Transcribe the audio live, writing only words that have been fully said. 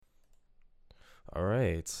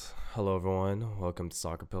right. Hello, everyone. Welcome to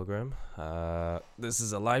Soccer Pilgrim. This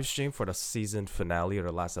is a live stream for the season finale or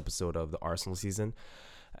the last episode of the Arsenal season.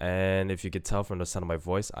 And if you could tell from the sound of my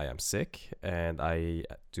voice, I am sick and I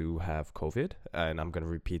do have COVID. And I'm going to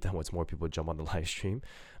repeat that once more people jump on the live stream.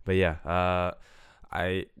 But yeah,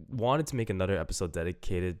 I wanted to make another episode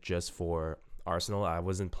dedicated just for Arsenal. I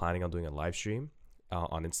wasn't planning on doing a live stream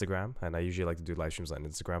on Instagram. And I usually like to do live streams on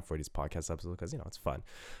Instagram for these podcast episodes because, it's fun.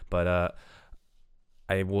 But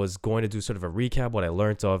I was going to do sort of a recap, what I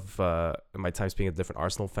learned of my time speaking with different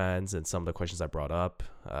Arsenal fans and some of the questions I brought up,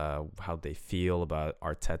 how they feel about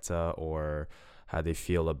Arteta or how they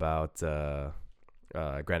feel about Granit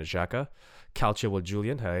Xhaka. Calcio with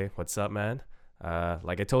Julian. Hey, what's up, man?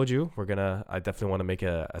 Like I told you, I definitely want to make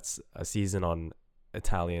a season on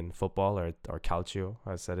Italian football or Calcio.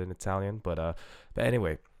 I said it in Italian. But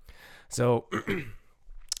anyway, so...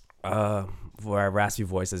 for a raspy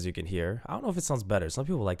voice, as you can hear, I don't know if it sounds better. Some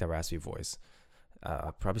people like that raspy voice.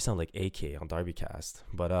 Probably sound like AK on Derbycast,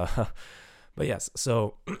 but but yes.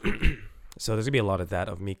 So so there's gonna be a lot of that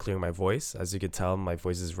of me clearing my voice. As you can tell, my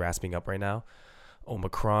voice is rasping up right now.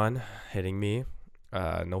 Omicron hitting me.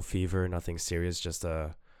 No fever, nothing serious, just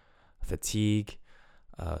fatigue,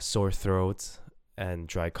 sore throat, and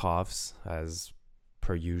dry coughs as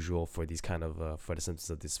per usual for these kind of for the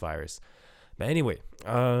symptoms of this virus. But anyway,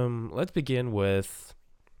 let's begin with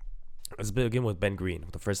Ben Green,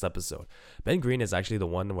 the first episode. Ben Green is actually the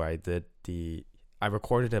one where I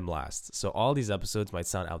recorded him last. So all these episodes might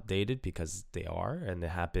sound outdated because they are, and it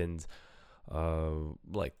happened, I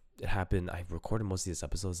recorded most of these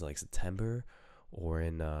episodes in like September or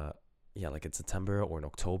in, like in September or in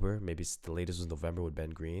October. Maybe the latest was November with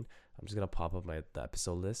Ben Green. I'm just going to pop up the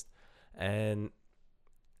episode list. And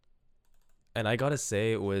I got to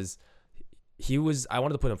say I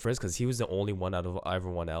wanted to put him first because he was the only one out of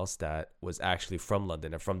everyone else that was actually from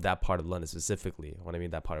London and from that part of London specifically. When I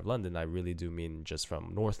mean that part of London, I really do mean just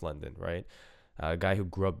from North London, right? A guy who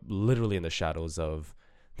grew up literally in the shadows of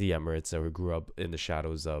the Emirates, or who grew up in the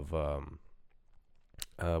shadows of,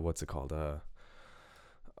 what's it called?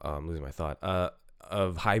 I'm losing my thought.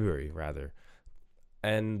 Of Highbury, rather.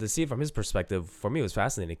 And to see it from his perspective, for me, it was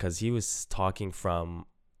fascinating because he was talking from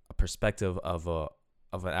a perspective of an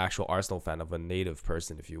actual Arsenal fan, of a native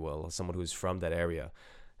person, if you will, someone who's from that area.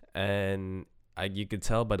 And you could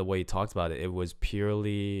tell by the way he talked about it, it was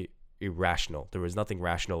purely irrational. There was nothing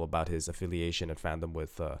rational about his affiliation and fandom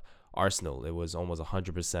with Arsenal. It was almost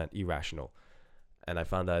 100% irrational. And I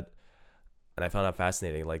found that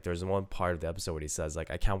fascinating. Like, there's one part of the episode where he says,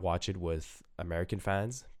 like, I can't watch it with American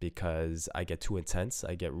fans because I get too intense.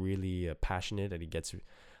 I get really passionate, and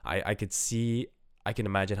I can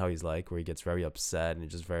imagine how he's like, where he gets very upset and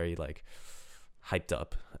just very like hyped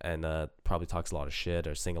up, and probably talks a lot of shit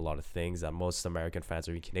or saying a lot of things that most American fans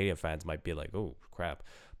or even Canadian fans might be like, oh crap.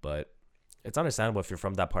 But it's understandable if you're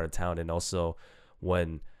from that part of town, and also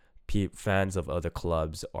when fans of other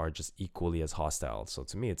clubs are just equally as hostile. So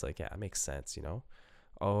to me, it's like, yeah, it makes sense,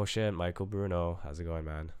 Oh shit, Michael Bruno, how's it going,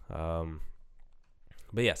 man?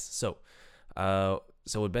 But yes, so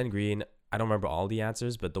with Ben Green, I don't remember all the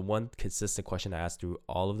answers, but the one consistent question I asked through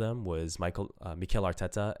all of them was Mikel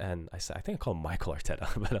Arteta, and I think I call him Michael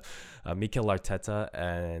Arteta, but Mikel Arteta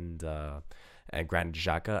and Granit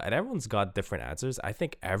Xhaka, and everyone's got different answers. I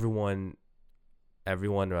think everyone,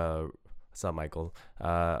 what's up, Michael?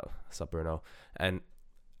 What's up, Bruno? And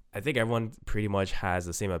I think everyone pretty much has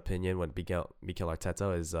the same opinion when Mikel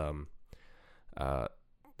Arteta is that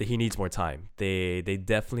he needs more time. They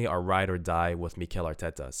definitely are ride or die with Mikel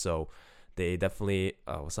Arteta. So they definitely,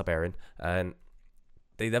 what's up, Aaron? And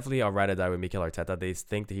they definitely are ride or die with Mikel Arteta. They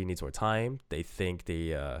think that he needs more time. They think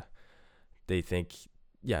just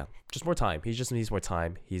more time. He just needs more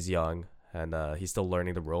time. He's young, and he's still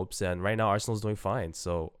learning the ropes. And right now, Arsenal's doing fine.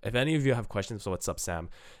 So if any of you have questions, so what's up, Sam?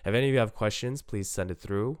 If any of you have questions, please send it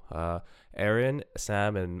through. Aaron,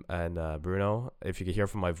 Sam, and Bruno, if you can hear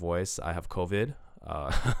from my voice, I have COVID.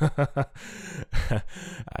 I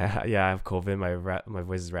have COVID. My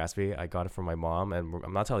voice is raspy. I got it from my mom, and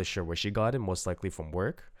I'm not totally sure where she got it. Most likely from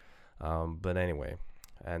work. But anyway,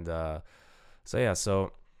 and so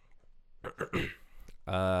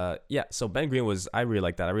Ben Green I really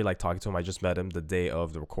like that. I really like talking to him. I just met him the day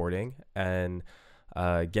of the recording, and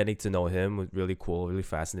getting to know him was really cool, really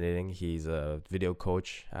fascinating. He's a video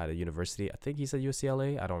coach at a university. I think he's at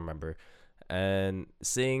UCLA. I don't remember. And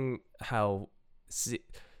seeing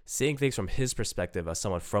things from his perspective as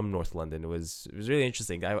someone from North London was really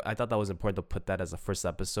interesting. I thought that was important to put that as a first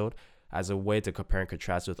episode, as a way to compare and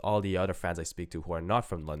contrast with all the other fans I speak to who are not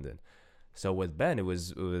from London. So with Ben, it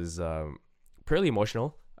was purely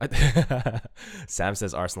emotional. Sam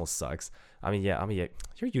says Arsenal sucks. Yeah, you're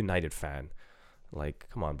a United fan. Like,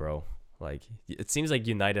 come on, bro. Like, it seems like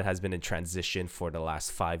United has been in transition for the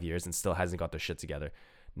last 5 years and still hasn't got their shit together.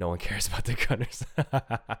 No one cares about the Gunners.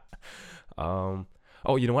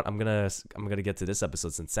 Oh, you know what? I'm gonna get to this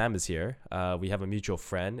episode since Sam is here. We have a mutual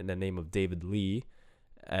friend in the name of David Lee,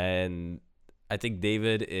 and I think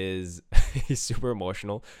David is he's super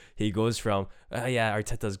emotional. He goes from yeah,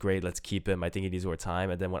 Arteta's great, let's keep him. I think he needs more time.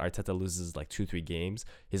 And then when Arteta loses like 2-3 games,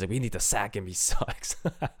 he's like, we need to sack him. He sucks.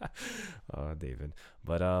 Oh, David.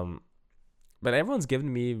 But everyone's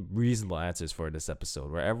given me reasonable answers for this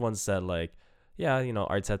episode, where everyone said like, yeah,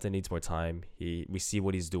 Arteta needs more time. We see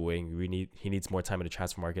what he's doing. He needs more time in the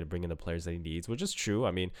transfer market to bring in the players that he needs, which is true.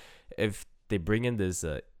 I mean, if they bring in this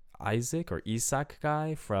Isaac or Isak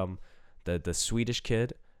guy from the Swedish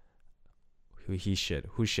kid, who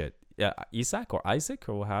should yeah, Isak or Isaac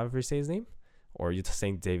or however you say his name, or are you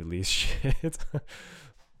saying David Lee's shit?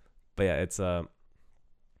 But yeah, it's and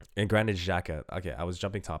Granit Xhaka. Okay, I was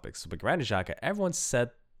jumping topics, but Granit Xhaka, everyone said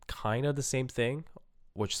kind of the same thing,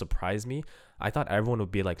 which surprised me. I thought everyone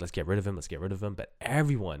would be like, let's get rid of him, but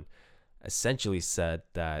everyone essentially said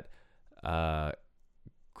that Granit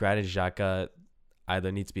Xhaka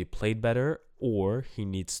either needs to be played better or he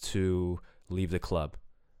needs to leave the club.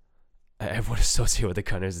 Everyone associated with the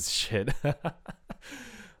Gunners is shit.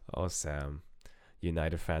 Oh, Sam.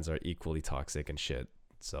 United fans are equally toxic and shit.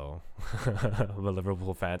 So, but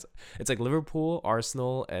Liverpool fans, it's like Liverpool,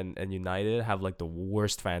 Arsenal, and United have like the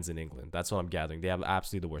worst fans in England. That's what I'm gathering. They have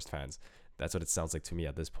absolutely the worst fans. That's what it sounds like to me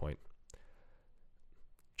at this point.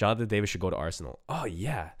 Jonathan David should go to Arsenal. Oh,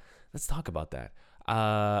 yeah. Let's talk about that.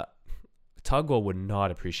 Tugwell would not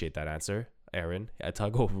appreciate that answer, Aaron.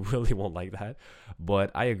 Tugwell really won't like that. But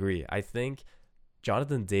I agree. I think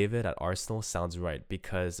Jonathan David at Arsenal sounds right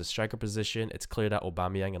because the striker position, it's clear that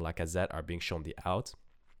Aubameyang and Lacazette are being shown the out.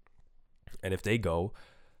 And if they go,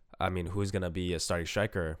 I mean, who's going to be a starting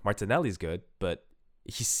striker? Martinelli's good, but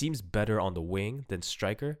he seems better on the wing than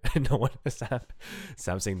striker.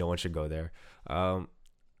 Sam saying no one should go there.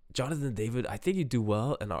 Jonathan David, I think he'd do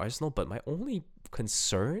well in Arsenal, but my only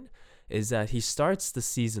concern is that he starts the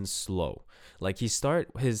season slow. Like his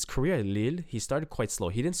career at Lille, he started quite slow.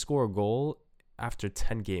 He didn't score a goal after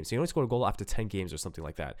 10 games. He only scored a goal after 10 games or something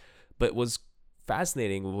like that. But what's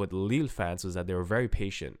fascinating with Lille fans was that they were very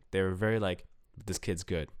patient. They were very like, this kid's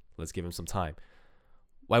good. Let's give him some time.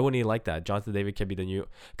 Why wouldn't he like that? Jonathan David can be the new...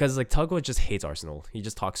 Because like Tugwell just hates Arsenal. He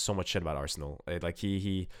just talks so much shit about Arsenal. Like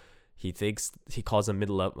he thinks, he calls them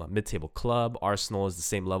mid-table club. Arsenal is the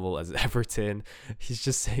same level as Everton. He's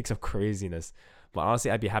just saying some craziness. But honestly,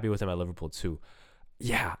 I'd be happy with him at Liverpool too.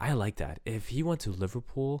 Yeah, I like that. If he went to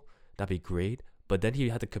Liverpool, that'd be great. But then he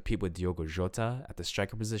had to compete with Diogo Jota at the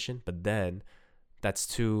striker position. But then that's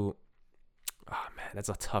too... Oh man, that's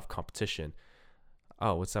a tough competition.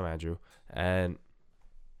 Oh, what's up, Andrew? And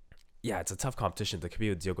yeah, it's a tough competition to compete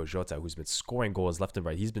with Diogo Jota, who's been scoring goals left and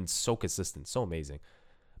right. He's been so consistent, so amazing.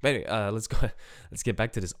 But anyway, let's get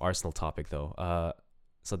back to this Arsenal topic though.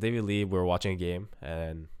 So David Lee, we were watching a game,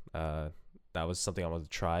 and that was something I wanted to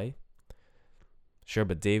try. Sure,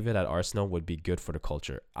 but David at Arsenal would be good for the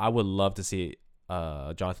culture. I would love to see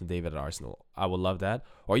Jonathan David at Arsenal. I would love that.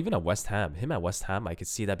 Or even at West Ham. Him at West Ham, I could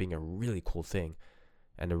see that being a really cool thing.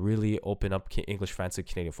 And to really open up English fans to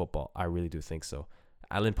Canadian football. I really do think so.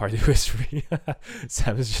 Alan Pardew is free.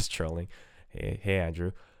 Sam is just trolling. Hey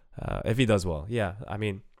Andrew. If he does well. Yeah, I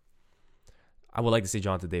mean, I would like to see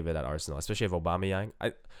Jonathan David at Arsenal. Especially if Aubameyang.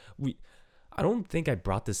 I don't think I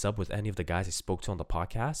brought this up with any of the guys I spoke to on the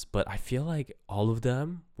podcast, but I feel like all of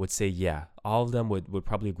them would say yeah. All of them would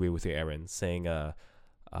probably agree with you, Aaron, saying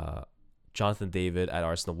Jonathan David at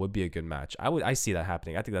Arsenal would be a good match. I see that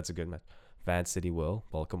happening. I think that's a good match. Van City will.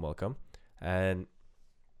 Welcome. And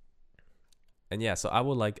yeah, so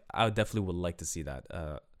I definitely would like to see that.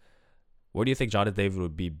 Where do you think Jonathan David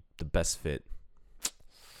would be the best fit?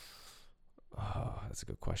 Oh, that's a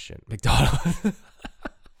good question. McDonald's.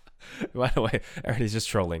 By the way, Aaron's just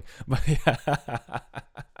trolling. But yeah.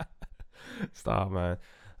 Stop, man.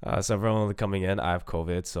 So everyone coming in, I have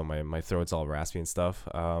COVID, so my throat's all raspy and stuff.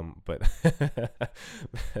 But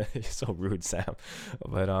you're so rude, Sam.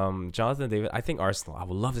 But Jonathan David, I think Arsenal. I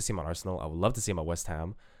would love to see him on Arsenal. I would love to see him at West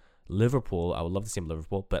Ham. Liverpool, I would love to see him at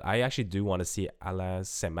Liverpool. But I actually do want to see Alain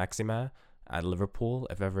Saint-Maximin at Liverpool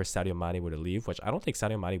if ever Sadio Mane were to leave, which I don't think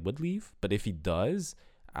Sadio Mane would leave. But if he does,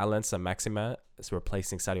 Alain Saint-Maximin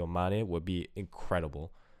replacing Sadio Mane would be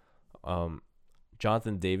incredible.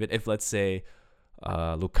 Jonathan David, if let's say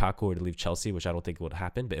Lukaku were to leave Chelsea, which I don't think would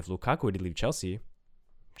happen, but if Lukaku were to leave Chelsea,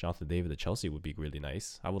 Jonathan David at Chelsea would be really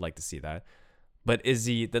nice. I would like to see that. But is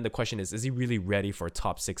he? Then the question is he really ready for a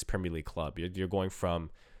top six Premier League club? You're going from,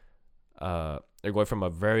 you're going from a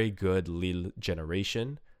very good Lille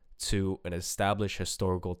generation to an established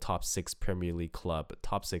historical top six Premier League club,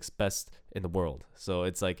 top six best in the world. So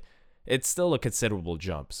it's like, it's still a considerable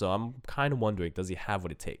jump. So I'm kind of wondering, does he have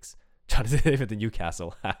what it takes? Jonathan David in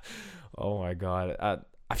Newcastle. Oh my God.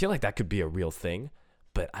 I feel like that could be a real thing,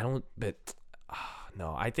 but I don't. But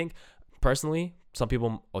no, I think personally, some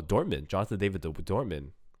people. Oh, Dortmund, Jonathan David to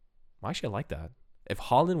Dortmund. Actually, I like that. If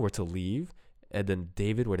Haaland were to leave and then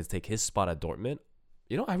David were to take his spot at Dortmund,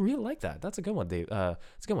 I really like that. That's a good one, Dave. It's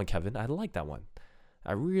a good one, Kevin. I like that one.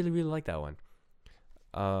 I really, really like that one.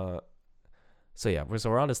 So yeah, so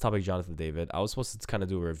we're on this topic, Jonathan David. I was supposed to kind of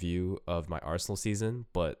do a review of my Arsenal season,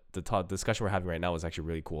 but the discussion we're having right now is actually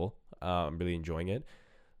really cool. I'm really enjoying it.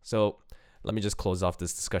 So let me just close off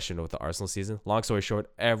this discussion with the Arsenal season. Long story short,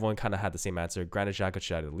 everyone kind of had the same answer. Granit Xhaka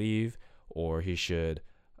should either leave, or he should,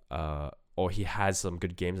 or he has some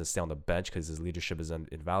good games and stay on the bench because his leadership is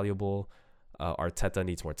invaluable. Arteta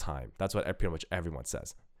needs more time. That's what pretty much everyone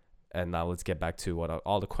says. And now let's get back to what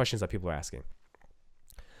all the questions that people are asking.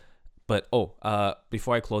 But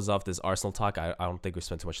before I close off this Arsenal talk, I don't think we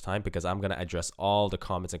spent too much time because I'm going to address all the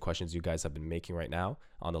comments and questions you guys have been making right now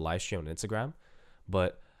on the live stream on Instagram.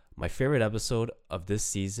 But my favorite episode of this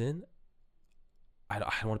season, I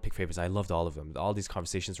don't want to pick favorites. I loved all of them. All these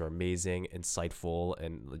conversations were amazing, insightful,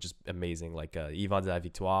 and just amazing. Like Yvan de la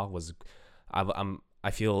Victoire was,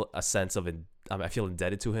 I feel a sense of, I feel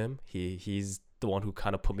indebted to him. He's the one who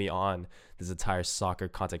kind of put me on this entire soccer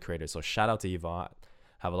content creator. So shout out to Yvan.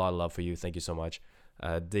 Have a lot of love for you. Thank you so much.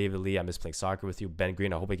 David Lee, I miss playing soccer with you. Ben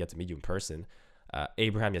Green, I hope I get to meet you in person.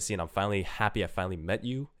 Abraham Yassine, I'm finally happy I finally met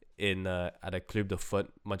you at a Club de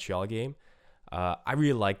Foot Montreal game. I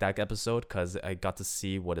really liked that episode because I got to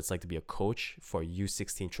see what it's like to be a coach for a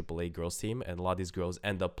U16 AAA girls team. And a lot of these girls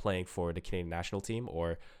end up playing for the Canadian national team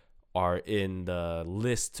or are in the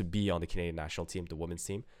list to be on the Canadian national team, the women's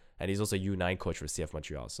team. And he's also a U9 coach for CF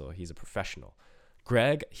Montreal. So he's a professional.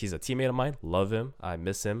 Greg, he's a teammate of mine. Love him. I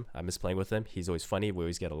miss him. I miss playing with him. He's always funny. We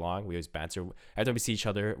always get along. We always banter. Every time we see each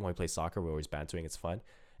other when we play soccer, we're always bantering. It's fun.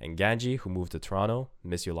 And Ganji, who moved to Toronto.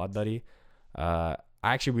 Miss you a lot, buddy. I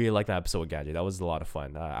actually really like that episode with Ganji. That was a lot of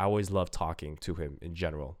fun. I always love talking to him in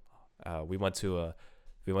general. We went to a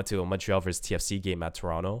Montreal versus TFC game at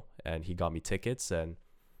Toronto, and he got me tickets, and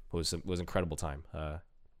it was an incredible time.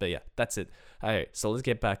 But yeah, that's it. All right, so let's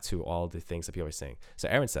get back to all the things that people are saying. So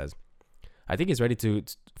Aaron says, I think he's ready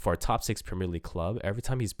for a top 6 Premier League club. Every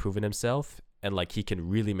time he's proven himself and like he can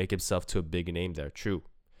really make himself to a big name there. True.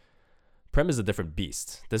 Prem is a different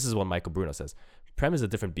beast. This is what Michael Bruno says. Prem is a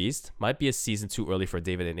different beast. Might be a season too early for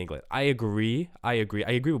David in England. I agree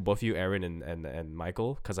with both of you, Aaron and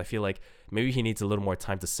Michael, because I feel like maybe he needs a little more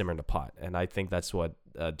time to simmer in the pot. And I think that's what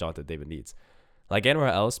Jonathan David needs. Like anywhere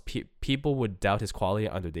else, people would doubt his quality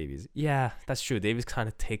under Davies. Yeah, that's true. Davies kind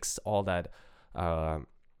of takes all that...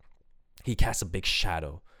 he casts a big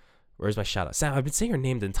shadow. Where's my shadow? Sam, I've been saying your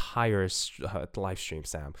name the entire live stream,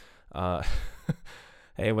 Sam.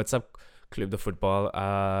 Hey, what's up, Club de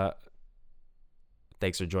Football?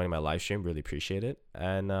 Thanks for joining my live stream. Really appreciate it.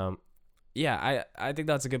 And yeah, I think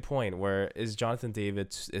that's a good point. Where is Jonathan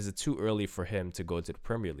David? Is it too early for him to go to the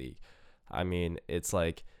Premier League? I mean, it's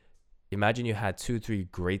like, imagine you had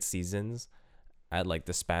 2-3 great seasons at like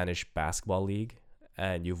the Spanish basketball league,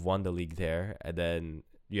 and you've won the league there, and then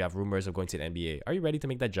you have rumors of going to the NBA. Are you ready to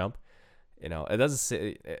make that jump? It doesn't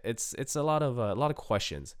say, it's a lot of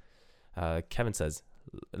questions. Kevin says,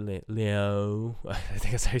 Leo, I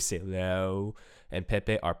think that's how you say it, Leo and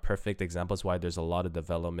Pepe are perfect examples why there's a lot of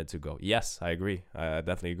development to go. Yes, I agree. I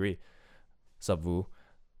definitely agree. Sup, Vu?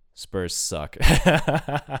 Spurs suck.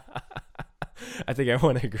 I think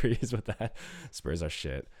everyone agrees with that. Spurs are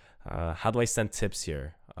shit. How do I send tips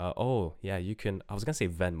here? Oh, yeah, you can. I was going to say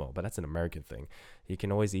Venmo, but that's an American thing. You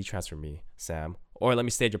can always e-transfer me, Sam. Or let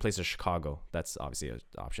me stay at your place in Chicago. That's obviously an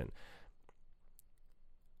option.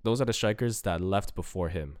 Those are the strikers that left before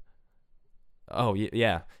him. Oh,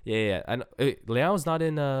 yeah. And Leao's not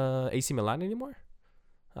in AC Milan anymore?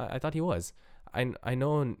 I thought he was. I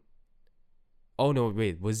know... Oh, no,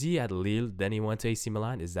 wait. Was he at Lille, then he went to AC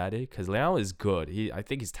Milan? Is that it? Because Leao is good. I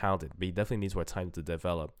think he's talented, but he definitely needs more time to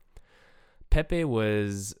develop. Pepe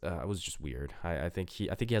was just weird. I think he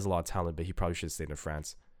has a lot of talent, but he probably should have stayed in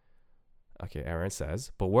France. Okay, Aaron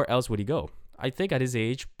says, but where else would he go? I think at his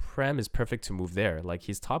age, Prem is perfect to move there. Like,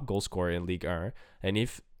 he's top goal scorer in Ligue 1, and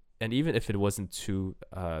even if it wasn't to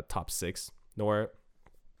top 6, nor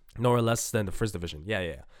less than the first division.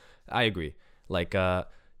 Yeah. I agree. Like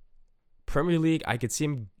Premier League, I could see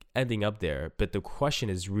him ending up there, but the question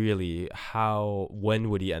is really when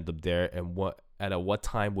would he end up there, and at what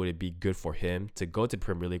time would it be good for him to go to the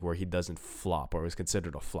Premier League where he doesn't flop or is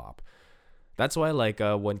considered a flop. That's why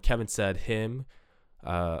when Kevin said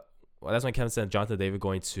that's when Kevin said Jonathan David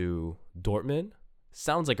going to Dortmund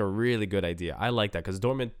sounds like a really good idea. I like that because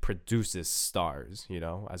Dortmund produces stars,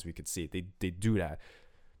 as we could see. They do that.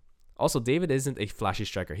 Also, David isn't a flashy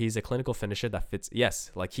striker. He's a clinical finisher that fits.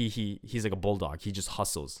 Yes, like he's like a bulldog. He just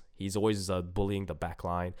hustles. He's always bullying the back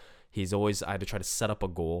line. He's always either trying to set up a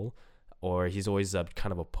goal or he's always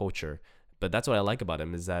kind of a poacher. But that's what I like about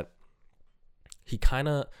him is that he kind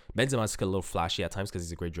of, Benzema's a little flashy at times because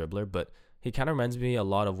he's a great dribbler, but he kind of reminds me a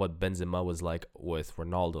lot of what Benzema was like with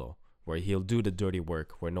Ronaldo, where he'll do the dirty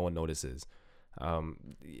work where no one notices.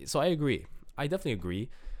 So I agree. I definitely agree.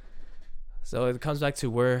 So it comes back to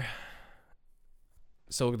where.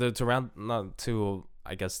 So to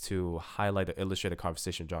highlight or illustrate the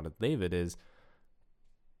conversation, Jonathan David is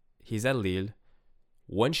he's at Lille.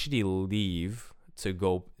 When should he leave to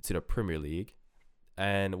go to the Premier League?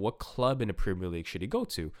 And what club in the Premier League should he go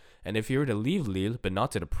to? And if he were to leave Lille but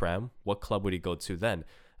not to the Prem, what club would he go to then?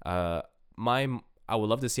 I would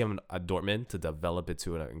love to see him at Dortmund to develop it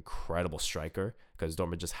to an incredible striker because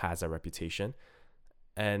Dortmund just has that reputation.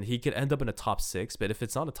 And he could end up in a top 6, but if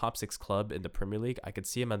it's not a top 6 club in the Premier League, I could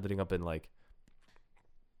see him ending up in like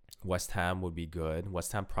West Ham would be good.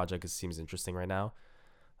 West Ham project seems interesting right now.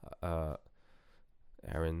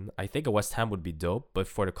 Aaron, I think a West Ham would be dope, but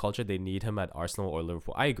for the culture, they need him at Arsenal or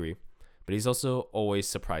Liverpool. I agree, but he's also always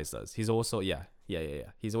surprised us. He's also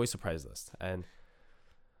He's always surprised us,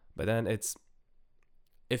 but then it's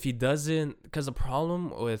if he doesn't, because the problem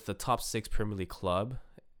with the top 6 Premier League club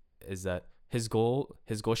is that his goal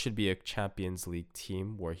should be a Champions League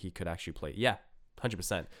team where he could actually play. Yeah,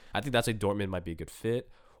 100%. I think that's why Dortmund might be a good fit,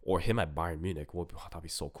 or him at Bayern Munich. That'd be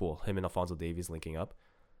so cool. Him and Alphonso Davies linking up.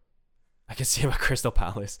 I can see him at Crystal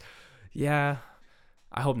Palace. Yeah,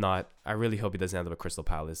 I hope not. I really hope he doesn't end up at Crystal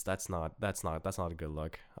Palace. That's not a good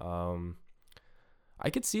look. I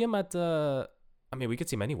could see him at we could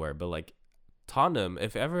see him anywhere, but like Tottenham.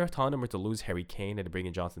 If ever Tottenham were to lose Harry Kane and to bring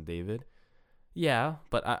in Jonathan David. Yeah,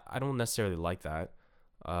 but I don't necessarily like that.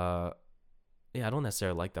 I don't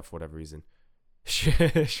necessarily like that for whatever reason.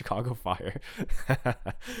 Chicago Fire.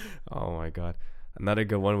 Oh my god. Another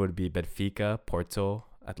good one would be Benfica, Porto,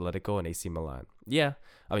 Atletico, and AC Milan. Yeah,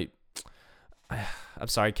 I'm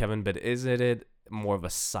sorry, Kevin, but isn't it more of a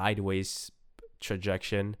sideways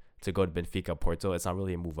trajectory to go to Benfica, Porto? It's not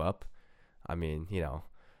really a move up. I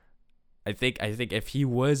think if he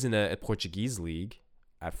was in a Portuguese league,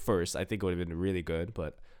 at first, I think it would have been really good,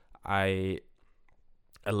 but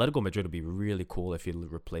Atletico Madrid would be really cool if he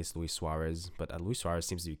replaced Luis Suarez, but Luis Suarez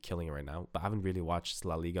seems to be killing it right now, but I haven't really watched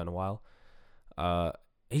La Liga in a while.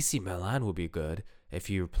 AC Milan would be good if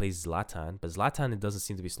he replaced Zlatan, but Zlatan, it doesn't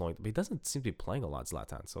seem to be slowing, but he doesn't seem to be playing a lot,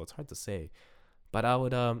 Zlatan, so it's hard to say. But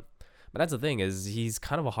but that's the thing, is he's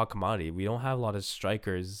kind of a hot commodity. We don't have a lot of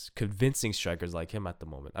strikers, convincing strikers like him at the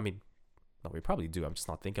moment. No, we probably do. I'm just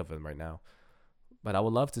not thinking of him right now. But I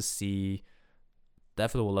would love to see,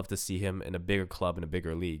 definitely would love to see him in a bigger club, in a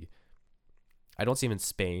bigger league. I don't see him in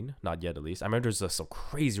Spain, not yet at least. I remember there's some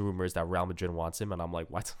crazy rumors that Real Madrid wants him, and I'm like,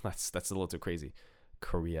 what? That's a little too crazy.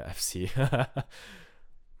 Korea FC.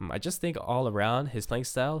 I just think all around, his playing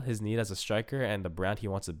style, his need as a striker, and the brand he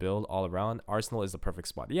wants to build all around, Arsenal is the perfect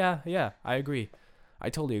spot. Yeah, I agree.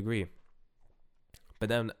 I totally agree. But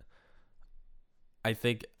then I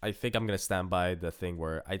think I'm gonna stand by the thing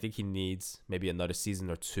where I think he needs maybe another season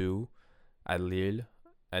or 2 at Lille,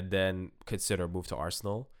 and then consider a move to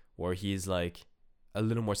Arsenal, where he's like a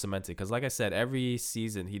little more cemented. Because like I said, every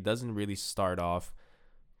season he doesn't really start off.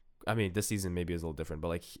 This season maybe is a little different,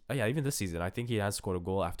 but even this season I think he has scored a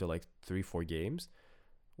goal after like 3-4 games.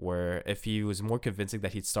 Where if he was more convincing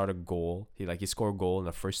that he'd start a goal, he scored a goal in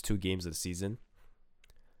the first 2 games of the season.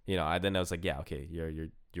 Then I was like, yeah, okay,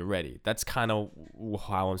 you're ready. That's kind of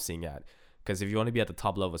how I'm seeing it. Because if you want to be at the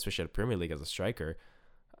top level, especially at the Premier League as a striker,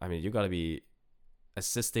 you got to be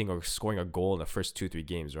assisting or scoring a goal in the first 2-3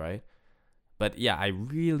 games, right? But yeah, I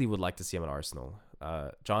really would like to see him at Arsenal.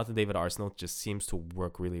 Jonathan David at Arsenal just seems to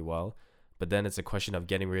work really well. But then it's a question of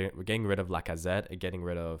getting rid of Lacazette and getting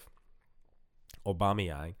rid of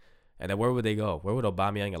Aubameyang. And then where would they go? Where would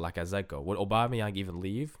Aubameyang and Lacazette go? Would Aubameyang even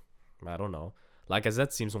leave? I don't know.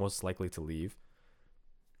 Lacazette seems most likely to leave.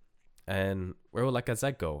 And where will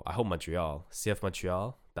Lacazette go? I hope Montreal. CF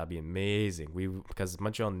Montreal. That'd be amazing. Because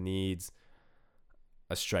Montreal needs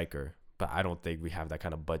a striker, but I don't think we have that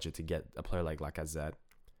kind of budget to get a player like Lacazette.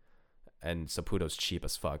 and Saputo's cheap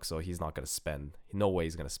as fuck, so he's not gonna spend. No way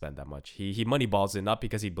he's gonna spend that much. He moneyballs it, not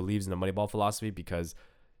because he believes in the moneyball philosophy, because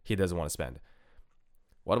he doesn't want to spend.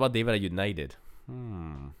 What about David at United?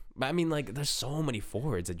 But I mean, like, there's so many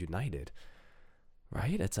forwards at United,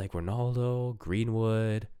 right? It's like Ronaldo,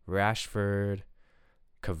 Greenwood, Rashford,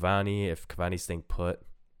 Cavani. If Cavani's staying put,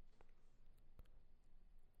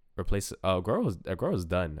 replace Aguero's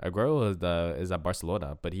done. Aguero is at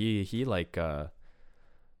Barcelona, but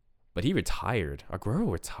but he retired.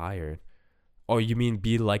 Aguero retired. Oh, you mean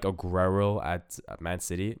be like Aguero at Man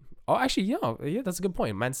City? Oh, actually, yeah, that's a good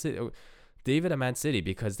point. Man City, David at Man City,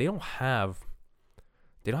 because they don't have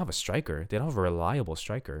a striker. They don't have a reliable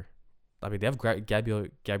striker. I mean, they have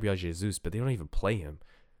Gabriel Jesus, but they don't even play him.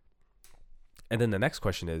 And then the next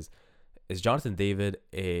question is Jonathan David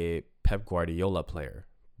a Pep Guardiola player?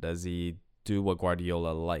 Does he do what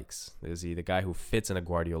Guardiola likes? Is he the guy who fits in a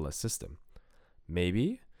Guardiola system?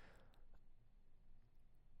 Maybe.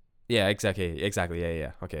 Yeah, exactly.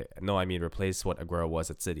 Yeah. Okay. No, I mean replace what Aguero was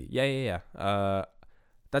at City. Yeah.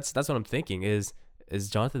 That's what I'm thinking. Is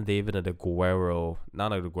Jonathan David an Aguero,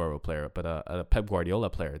 not an Aguero player, but a Pep Guardiola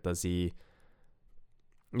player? Does he,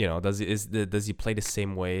 does he play the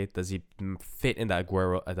same way? Does he fit in that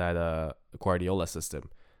Guardiola system?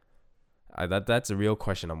 That's a real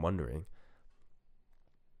question I'm wondering.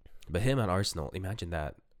 But him at Arsenal, imagine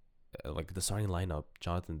that. Like the starting lineup: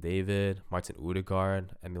 Jonathan David, Martin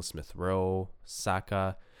Odegaard, Emil Smith Rowe,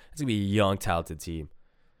 Saka. It's gonna be a young, talented team.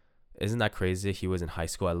 Isn't that crazy? He was in high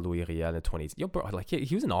school at Louis Riel in 20. Yo, bro, like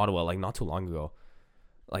he was in Ottawa like not too long ago.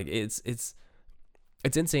 Like it's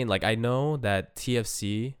insane. Like I know that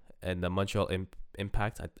TFC and the Montreal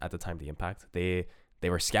Impact at the time, the Impact, they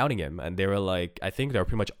were scouting him, and they were like, I think they were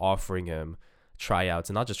pretty much offering him tryouts,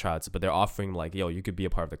 and not just tryouts, but they're offering like, yo, you could be a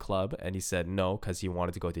part of the club. And he said no because he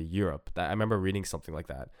wanted to go to Europe. I remember reading something like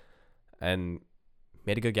that, and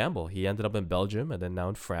made a good gamble. He ended up in Belgium and then now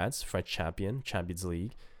in France, French Champions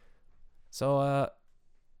League. So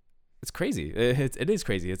it's crazy. It is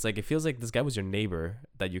crazy. It's like, it feels like this guy was your neighbor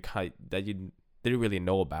that you didn't really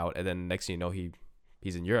know about, and then next thing you know,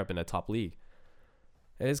 he's in Europe in a top league.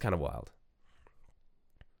 It is kind of wild.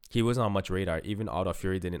 He wasn't on much radar. Even Ottawa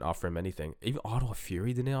Fury didn't offer him anything.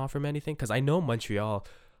 Because I know Montreal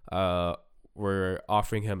were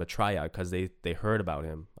offering him a tryout because they heard about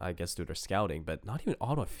him, I guess, through their scouting. But not even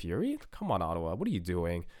Ottawa Fury? Come on, Ottawa. What are you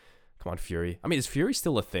doing? Come on, Fury. I mean, is Fury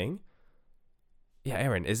still a thing? Yeah,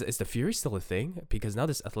 Aaron, is the Fury still a thing? Because now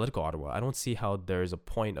there's Atletico Ottawa. I don't see how there's a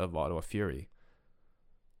point of Ottawa Fury.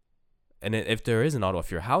 And if there is an Ottawa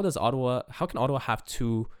Fury, how can Ottawa have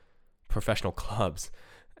two professional clubs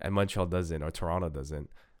and Montreal doesn't, or Toronto doesn't?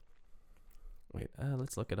 Wait,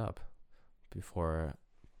 let's look it up before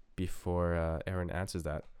Aaron answers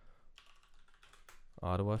that.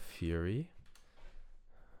 Ottawa Fury,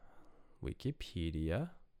 Wikipedia.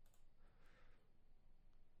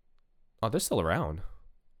 Oh, they're still around.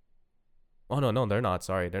 Oh no, they're not.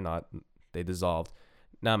 Sorry, they're not. They dissolved.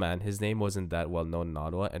 Nah, man, his name wasn't that well known in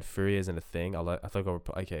Ottawa, and Fury isn't a thing. I thought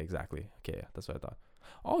okay, exactly. Okay, yeah, that's what I thought.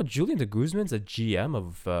 Oh, Julian de Guzman's a GM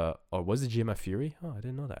of, or was the GM at Fury? Oh, I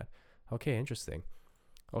didn't know that. Okay, interesting.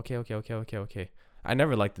 Okay. I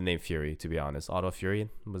never liked the name Fury, to be honest. Ottawa Fury,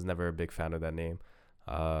 was never a big fan of that name.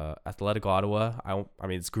 Atletico Ottawa, I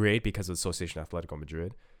mean, it's great because of Association Atletico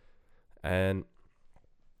Madrid. And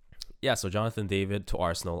yeah, so Jonathan David to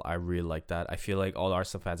Arsenal, I really like that. I feel like all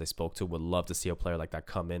Arsenal fans I spoke to would love to see a player like that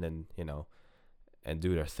come in and, and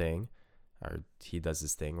do their thing. Or he does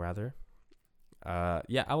his thing, rather.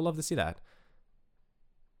 Yeah, I would love to see that.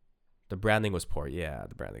 The branding was poor. Yeah,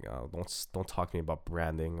 the branding. Oh, don't talk to me about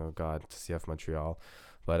branding. Oh God, CF Montreal.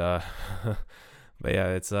 But but yeah,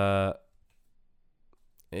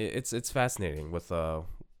 it's fascinating with what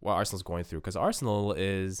Arsenal's going through, because Arsenal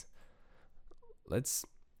is, let's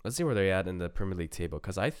see where they're at in the Premier League table,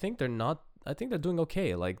 because I think they're doing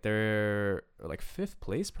okay. Like they're like 5th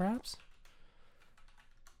place perhaps.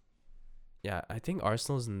 Yeah, I think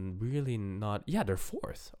Arsenal's really not. Yeah, they're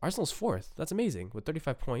 4th. Arsenal's 4th. That's amazing, with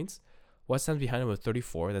 35 points. West Ham's behind them with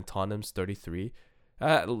 34. Then Tottenham's 33.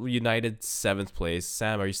 United 7th place.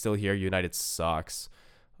 Sam, are you still here? United sucks.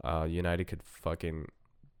 United could fucking.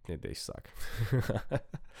 They suck.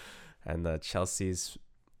 And Chelsea's.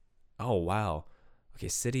 Oh wow. Okay,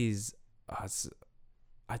 City's.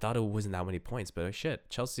 I thought it wasn't that many points, but shit.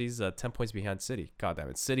 Chelsea's 10 points behind City. God damn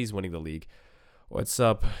it. City's winning the league. What's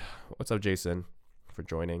up? What's up, Jason, for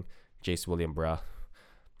joining? Jace William Bra.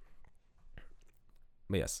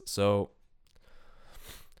 But yes, so.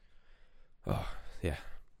 Oh, yeah.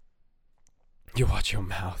 You watch your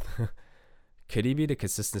mouth. Could he be the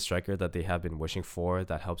consistent striker that they have been wishing for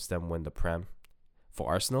that helps them win the Prem for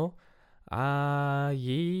Arsenal?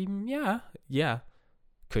 Yeah.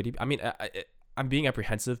 Could he? I mean, I'm being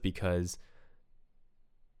apprehensive because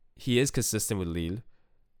he is consistent with Lille,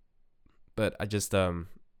 but I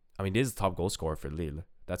mean, he is the top goal scorer for Lille.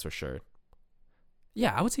 That's for sure.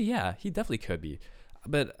 Yeah, I would say yeah, he definitely could be,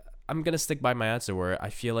 but I'm gonna stick by my answer where I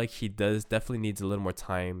feel like he does definitely needs a little more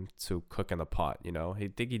time to cook in the pot. You know,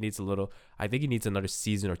 I think he needs a little. I think he needs another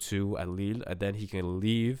season or two at Lille, and then he can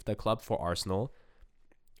leave the club for Arsenal.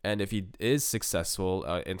 And if he is successful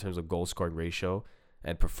in terms of goal scoring ratio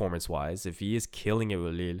and performance wise, if he is killing it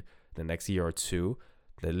with Lille the next year or two,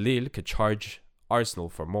 then Lille could charge Arsenal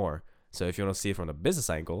for more. So if you want to see it from the business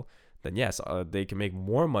angle, then yes, they can make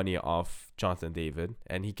more money off Jonathan David,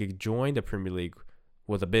 and he could join the Premier League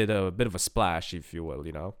with a bit of a splash, if you will,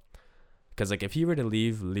 you know. Because like if he were to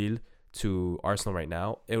leave Lille to Arsenal right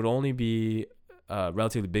now, it would only be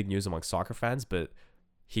relatively big news among soccer fans, but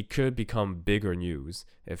he could become bigger news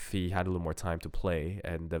if he had a little more time to play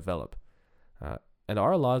and develop. And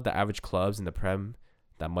are a lot of the average clubs in the Prem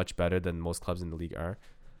that much better than most clubs in the league are?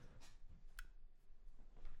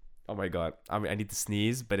 Oh my god. I mean, I need to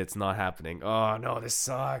sneeze, but it's not happening. Oh no, this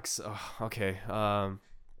sucks. Oh, okay.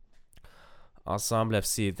 Ensemble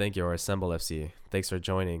FC, thank you, or Assemble FC. Thanks for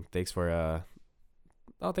joining. Thanks for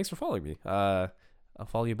following me. I'll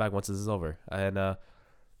follow you back once this is over. And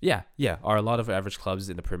yeah. Are a lot of average clubs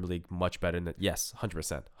in the Premier League much better than yes,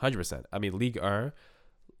 100%. 100%. I mean, Ligue 1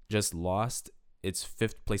 just lost its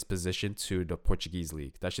 5th place position to the Portuguese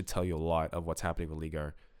league. That should tell you a lot of what's happening with Ligue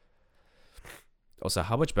 1. Also,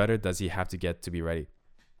 how much better does he have to get to be ready?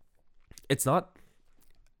 It's not.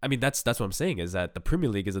 I mean, that's what I'm saying is that the Premier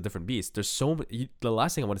League is a different beast. There's the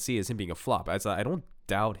last thing I want to see is him being a flop. I don't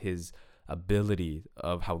doubt his ability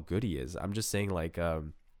of how good he is. I'm just saying like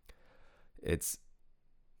it's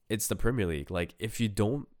the Premier League. Like if you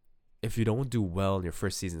don't do well in your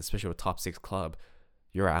first season, especially with a top 6 club,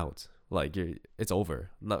 you're out. Like it's over.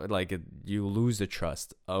 Not like you lose the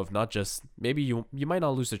trust of not just maybe you might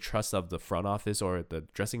not lose the trust of the front office or the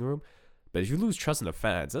dressing room, but if you lose trust in the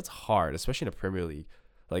fans, that's hard, especially in the Premier League.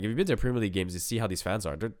 Like if you've been to Premier League games, you see how these fans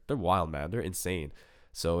are. They're wild, man. They're insane.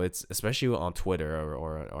 So it's especially on Twitter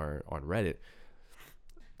or on Reddit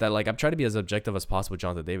that like I'm trying to be as objective as possible with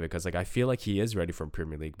Jonathan David because like I feel like he is ready for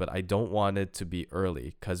Premier League, but I don't want it to be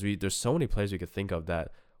early because there's so many players we could think of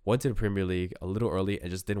that went to the Premier League a little early and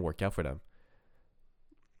just didn't work out for them.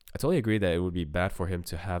 I totally agree that it would be bad for him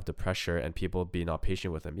to have the pressure and people be not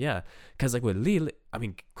patient with him. Yeah, because like with Lille, I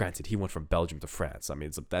mean, granted, he went from Belgium to France. I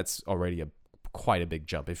mean, that's already quite a big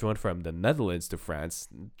jump. If you went from the Netherlands to France,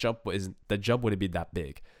 the jump wouldn't be that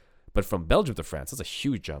big. But from Belgium to France, that's a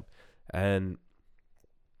huge jump. And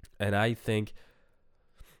I think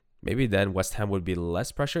maybe then West Ham would be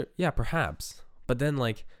less pressure. Yeah, perhaps. But then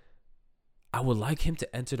like I would like him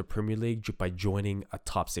to enter the Premier League by joining a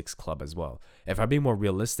top 6 club as well. If I'm being more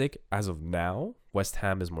realistic, as of now, West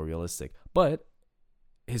Ham is more realistic. But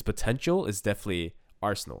his potential is definitely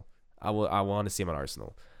Arsenal. I want to see him at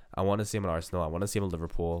Arsenal. I want to see him in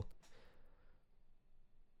Liverpool.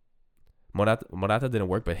 Morata didn't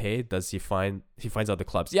work, but hey, he finds out the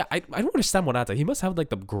clubs. Yeah, I don't understand Morata. He must have like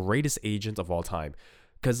the greatest agent of all time.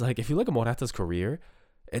 Because like if you look at Morata's career,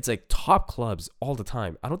 it's like top clubs all the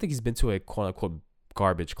time. I don't think he's been to a quote unquote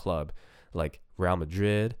garbage club like Real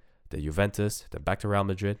Madrid, then Juventus, then back to Real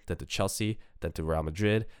Madrid, then to Chelsea, then to Real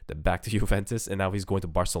Madrid, then back to Juventus, and now he's going to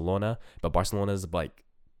Barcelona. But Barcelona is like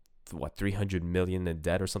what 300 million in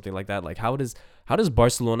debt or something like that. Like how does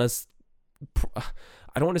Barcelona's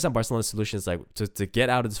I don't understand Barcelona's solution is like to get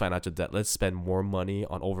out of this financial debt. Let's spend more money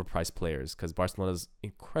on overpriced players because Barcelona is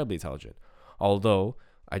incredibly intelligent. Although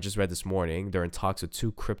I just read this morning they're in talks with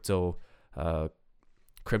 2 crypto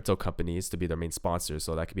companies to be their main sponsors,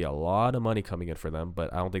 so that could be a lot of money coming in for them.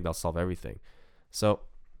 But I don't think they'll solve everything. So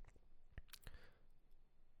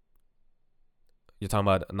you're talking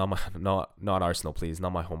about not Arsenal, please,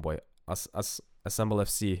 not my homeboy. Assemble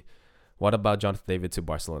FC. What about Jonathan David to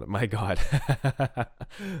Barcelona? My God.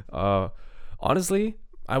 Honestly,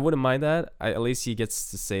 I wouldn't mind that. At least he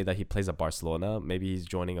gets to say that he plays at Barcelona. Maybe he's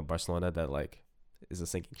joining a Barcelona that like is a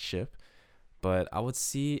sinking ship. But I would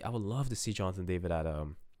love to see Jonathan David at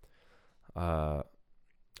I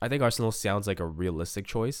think Arsenal sounds like a realistic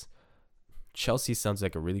choice. Chelsea sounds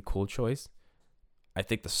like a really cool choice. I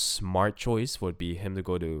think the smart choice would be him to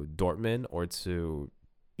go to Dortmund or to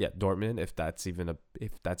Dortmund if that's even a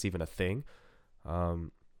thing.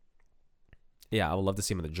 Yeah, I would love to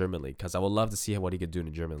see him in the German league because I would love to see what he could do in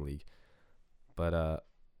the German league. But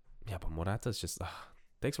but Morata's just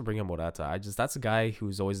Thanks for bringing up Morata. That's a guy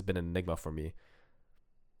who's always been an enigma for me.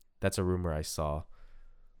 That's a rumor I saw.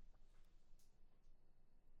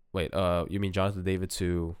 Wait, you mean Jonathan David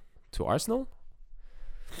to Arsenal,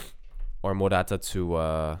 or Morata to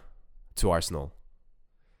Arsenal?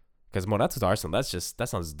 Because Morata to Arsenal, that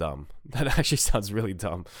sounds dumb. That actually sounds really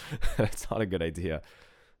dumb. That's not a good idea.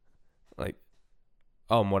 Like,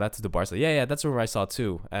 oh, Morata to Barca. Yeah, that's a rumor I saw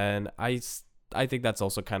too, and I think that's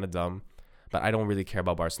also kind of dumb. But I don't really care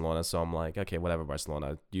about Barcelona, so I'm like, okay, whatever,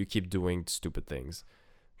 Barcelona. You keep doing stupid things.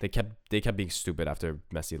 They kept being stupid after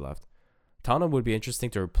Messi left. Tottenham would be interesting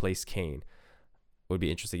to replace Kane. Would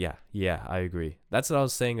be interesting. Yeah, I agree. That's what I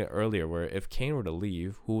was saying earlier, where if Kane were to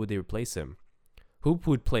leave, who would they replace him? Who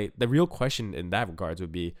would play? The real question in that regards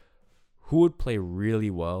would be, who would play really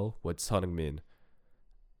well with Son Heung-min?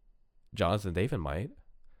 Jonathan David might.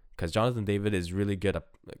 Because Jonathan David is really good at...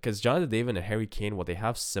 Because Jonathan David and Harry Kane, what they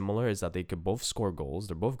have similar is that they could both score goals.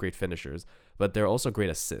 They're both great finishers, but they're also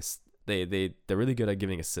great assists. They're really good at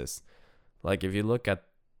giving assists. Like, if you look at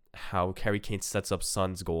how Harry Kane sets up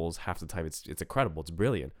Son's goals half the time, it's incredible. It's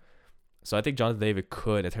brilliant. So I think Jonathan David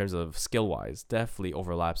could, in terms of skill-wise, definitely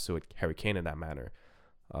overlaps with Harry Kane in that manner.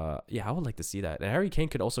 Yeah, I would like to see that. And Harry Kane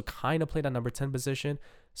could also kind of play that number 10 position.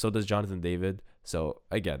 So does Jonathan David. So,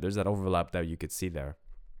 again, there's that overlap that you could see there.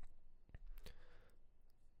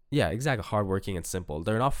 Yeah, exactly. Hardworking and simple.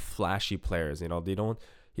 They're not flashy players. You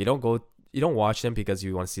don't watch them because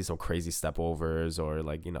you want to see some crazy step overs or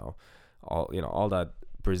like, all that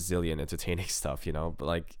Brazilian entertaining stuff, but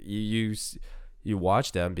like you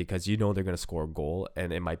watch them because they're going to score a goal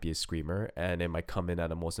and it might be a screamer and it might come in at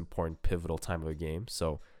the most important pivotal time of a game.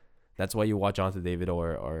 So that's why you watch Jonathan David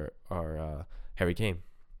or Harry Kane.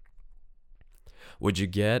 Would you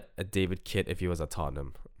get a David kit if he was at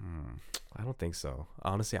Tottenham? I don't think so.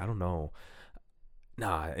 Honestly, I don't know.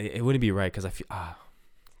 Nah, it wouldn't be right because I feel...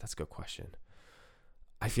 that's a good question.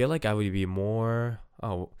 I feel like I would be more...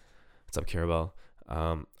 Oh, what's up, Kirabel?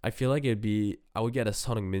 I feel like I would get a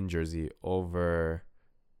Son Heung-min jersey over...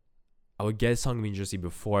 I would get a Son Heung-min jersey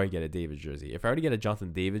before I get a David jersey. If I were to get a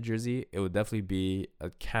Jonathan David jersey, it would definitely be a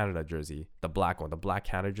Canada jersey. The black one. The black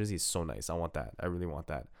Canada jersey is so nice. I want that. I really want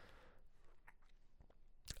that.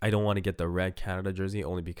 I don't want to get the red Canada jersey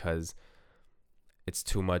only because it's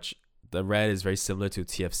too much. The red is very similar to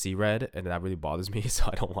TFC red, and that really bothers me, so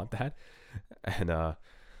I don't want that. And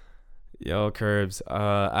yo, Curbs,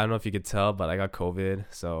 I don't know if you could tell, but I got COVID,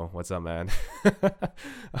 so what's up, man?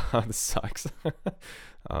 This sucks.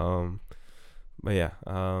 But yeah,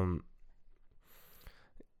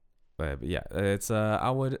 but yeah, it's I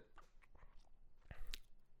would,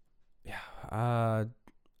 yeah,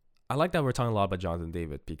 I like that we're talking a lot about Jonathan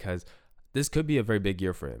David because this could be a very big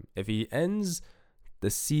year for him. If he ends the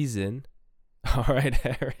season, all right,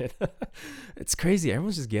 Aaron, it's crazy.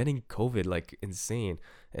 Everyone's just getting COVID like insane.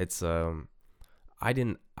 It's I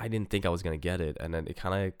didn't think I was gonna get it, and then it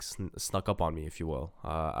kind of snuck up on me, if you will.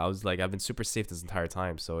 I was like, I've been super safe this entire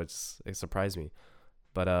time, so it surprised me.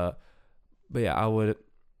 But yeah,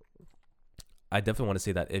 I definitely want to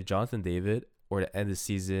say that if Jonathan David were to end the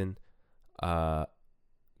season,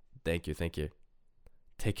 Thank you.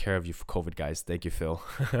 Take care of you for COVID, guys. Thank you, Phil.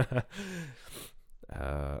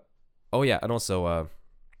 Oh yeah, and also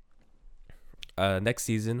next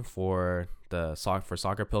season for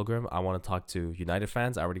Soccer Pilgrim, I want to talk to United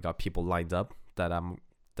fans. I already got people lined up that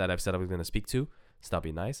I've said I was going to speak to. So that'll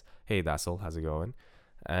be nice. Hey Dassel, how's it going?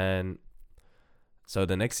 And so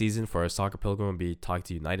the next season for Soccer Pilgrim will be talking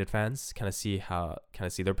to United fans, kind of see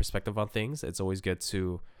their perspective on things. It's always good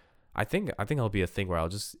to... I think it'll be a thing where I'll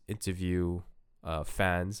just interview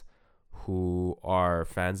fans who are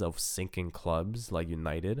fans of sinking clubs like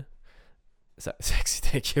United. Sexy,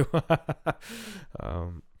 thank you.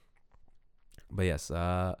 But yes,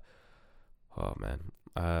 oh man,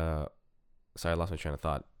 sorry, I lost my train of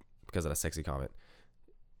thought because of that sexy comment.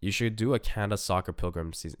 You should do a Canada Soccer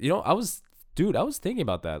Pilgrim season. I was thinking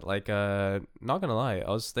about that. Like, not gonna lie,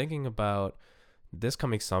 I was thinking about this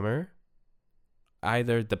coming summer.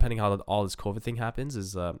 Either, depending how all this COVID thing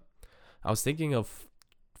happens, I was thinking of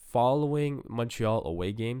following Montreal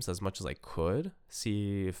away games as much as I could,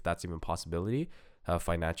 see if that's even a possibility,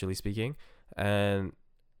 financially speaking, and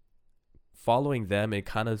following them and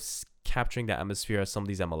kind of capturing the atmosphere of some of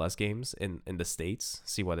these MLS games in the States,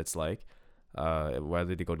 see what it's like,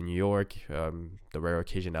 whether they go to New York, the rare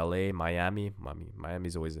occasion LA, Miami.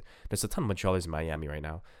 Miami's always... There's a ton of Montrealers in Miami right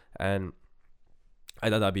now, and I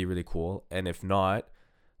thought that'd be really cool. And if not,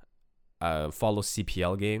 follow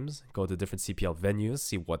CPL games, go to different CPL venues,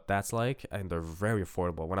 see what that's like, and they're very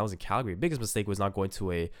affordable. When I was in Calgary, biggest mistake was not going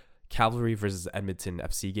to a Cavalry versus Edmonton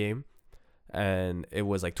FC game, and it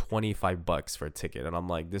was like $25 for a ticket, and I'm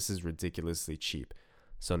like, this is ridiculously cheap.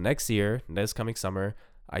 So next coming summer,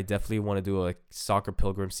 I definitely want to do a soccer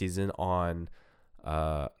pilgrim season on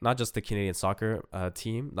not just the Canadian soccer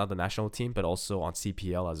team, not the national team, but also on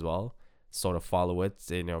CPL as well. Sort of follow it,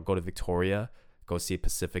 go to Victoria, go see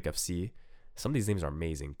Pacific FC. Some of these names are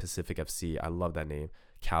amazing. Pacific FC, I love that name.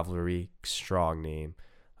 Cavalry, strong name.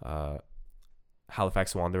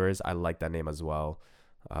 Halifax Wanderers, I like that name as well.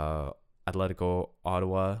 Atletico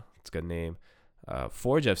Ottawa, it's a good name.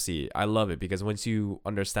 Forge FC, I love it because once you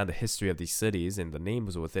understand the history of these cities and the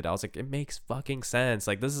names with it, I was like, it makes fucking sense.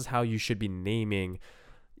 Like, this is how you should be naming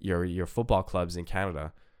your football clubs in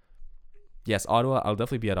Canada. Yes, Ottawa, I'll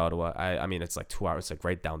definitely be at Ottawa. I mean, it's like 2 hours, like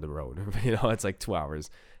right down the road. It's like 2 hours.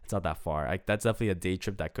 It's not that far. That's definitely a day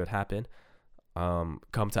trip that could happen. Come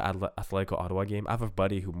to Atletico Ottawa game. I have a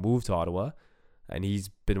buddy who moved to Ottawa, and he's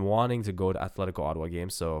been wanting to go to Atletico Ottawa game,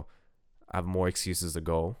 so I have more excuses to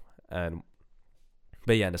go.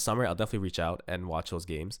 But yeah, in the summer I'll definitely reach out and watch those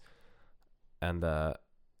games. And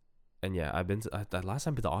yeah, I've been to, the last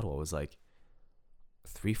time I've been to Ottawa was like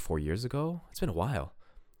 3-4 years ago. It's been a while.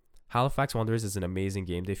 Halifax Wanderers is an amazing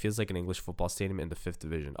game. They feels like an English football stadium in the 5th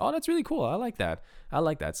division. Oh, that's really cool. I like that.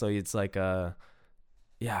 So it's like yeah,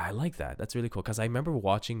 I like that. That's really cool because I remember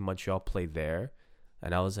watching Montreal play there,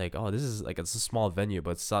 and I was like, oh, this is like, it's a small venue,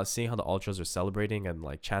 but seeing how the ultras are celebrating and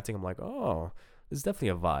like chanting, I'm like, oh, this is definitely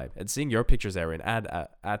a vibe. And seeing your pictures, Aaron,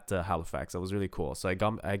 at Halifax, that was really cool. So I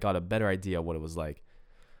got a better idea of what it was like.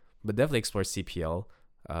 But definitely explore CPL.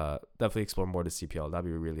 Definitely explore more to CPL. That'd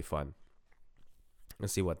be really fun.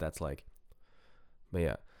 Let's see what that's like. But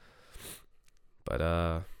yeah.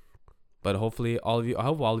 But hopefully I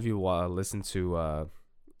hope all of you listen to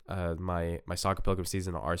my soccer pilgrim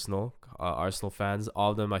season on Arsenal. Arsenal fans,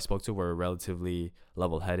 all of them I spoke to were relatively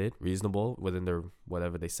level-headed, reasonable within their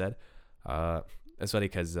whatever they said. It's funny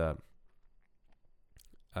because I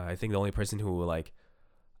think the only person who like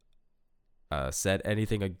said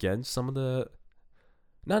anything against some of the,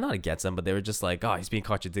 not against them, but they were just like, oh, he's being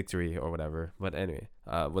contradictory or whatever. But anyway,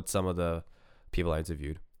 with some of the people I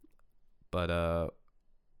interviewed. But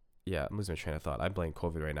yeah, I'm losing my train of thought. I'm blaming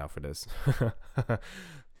COVID right now for this.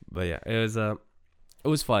 But yeah, it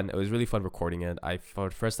was fun. It was really fun recording it. For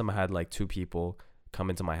the first time I had like 2 people come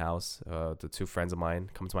into my house, the 2 friends of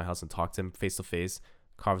mine come to my house and talk to him face to face.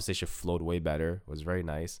 Conversation flowed way better. It was very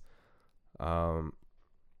nice. So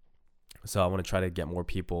I want to try to get more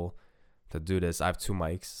people to do this. I have 2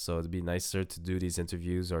 mics, so it'd be nicer to do these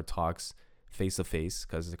interviews or talks face to face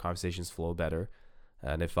because the conversations flow better.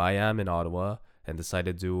 And if I am in Ottawa and decide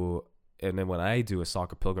to do, and then when I do a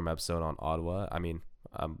soccer pilgrim episode on Ottawa, I mean,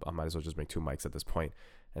 I might as well just bring 2 mics at this point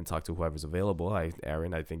and talk to whoever's available.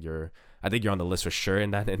 Aaron, I think you're on the list for sure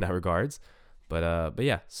in that regards. But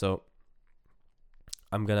yeah, so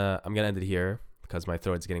I'm gonna end it here because my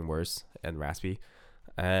throat's getting worse and raspy.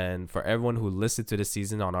 And for everyone who listened to this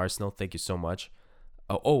season on Arsenal, thank you so much.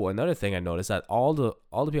 Oh, another thing I noticed that all the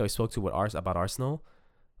people I spoke to about Arsenal,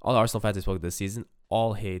 all the Arsenal fans I spoke to this season,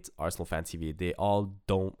 all hate Arsenal Fan TV. They all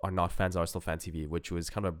are not fans of Arsenal Fan TV, which was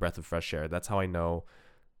kind of a breath of fresh air. That's how I know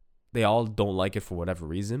they all don't like it for whatever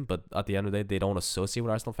reason. But at the end of the day, they don't associate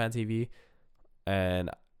with Arsenal Fan TV, and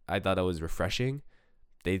I thought that was refreshing.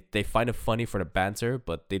 They find it funny for the banter,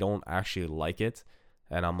 but they don't actually like it.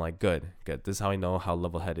 And I'm like, good. This is how I know how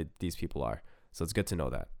level-headed these people are. So it's good to know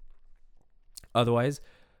that. Otherwise,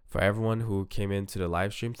 for everyone who came into the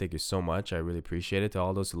live stream, thank you so much. I really appreciate it. To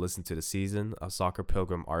all those who listened to the season, a Soccer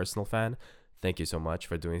Pilgrim Arsenal fan, thank you so much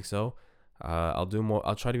for doing so. I'll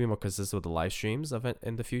try to be more consistent with the live streams of it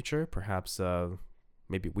in the future, perhaps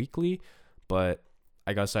maybe weekly. But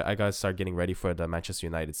I gotta start getting ready for the Manchester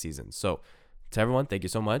United season. So to everyone, thank you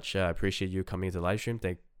so much. I appreciate you coming into the live stream.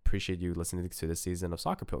 Appreciate you listening to this season of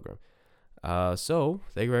Soccer Pilgrim. So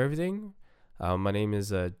thank you for everything. My name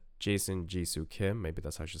is Jason Jisoo Kim. Maybe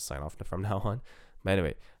that's how I should sign off from now on. But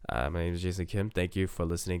anyway, my name is Jason Kim. Thank you for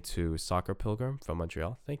listening to Soccer Pilgrim from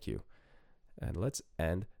Montreal. Thank you. And let's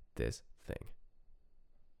end this thing.